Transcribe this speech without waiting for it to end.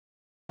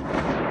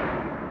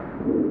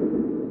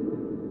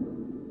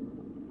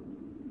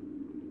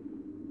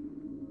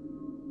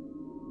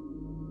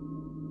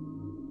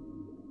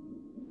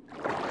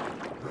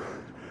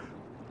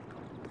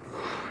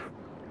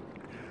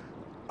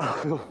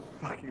I feel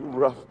fucking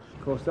rough.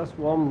 Of course, that's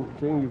one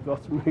thing you've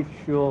got to make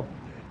sure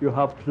you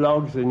have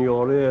plugs in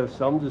your ear of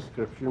some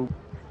description.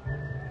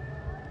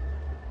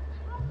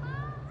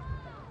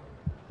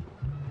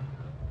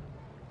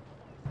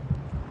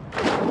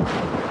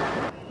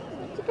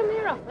 Did you come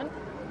here often?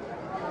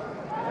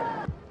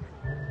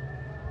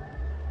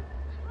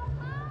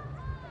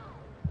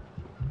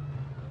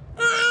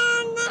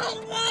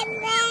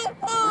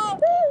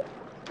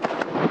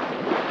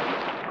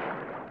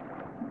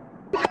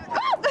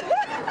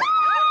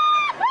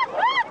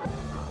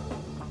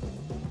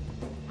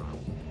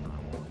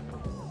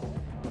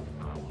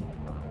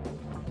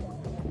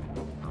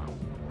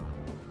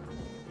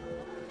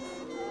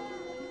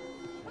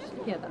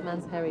 Yeah, that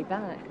man's hairy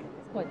back.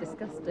 It's quite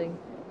disgusting.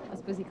 I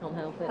suppose he can't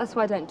help it. That's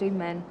why I don't do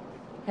men.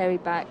 Hairy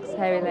backs,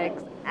 hairy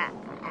legs.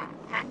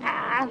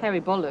 Hairy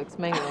bollocks,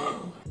 mainly.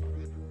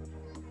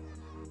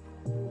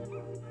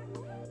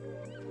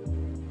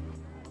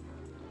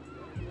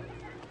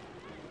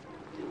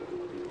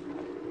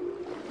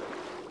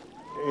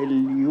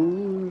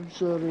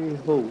 Illusory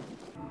hope.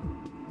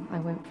 I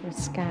went for a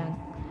scan,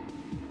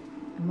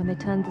 and when they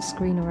turned the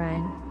screen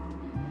around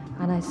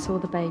and I saw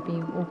the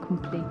baby all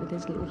complete with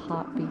his little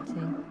heart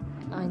beating,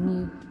 I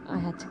knew I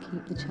had to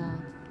keep the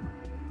child.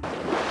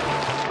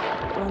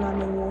 When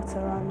I'm in water,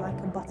 I'm like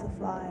a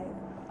butterfly.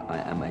 I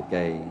am a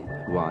gay,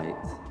 white,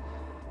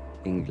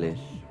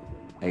 English,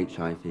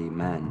 HIV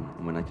man,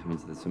 and when I come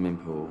into the swimming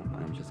pool,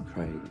 I'm just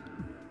Craig.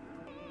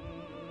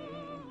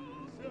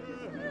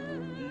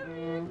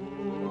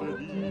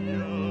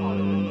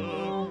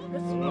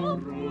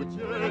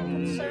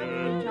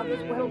 Concern each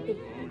other's well-being,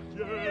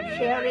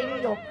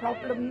 sharing your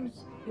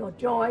problems, your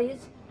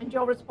joys, and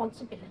your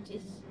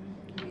responsibilities.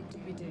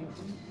 We do.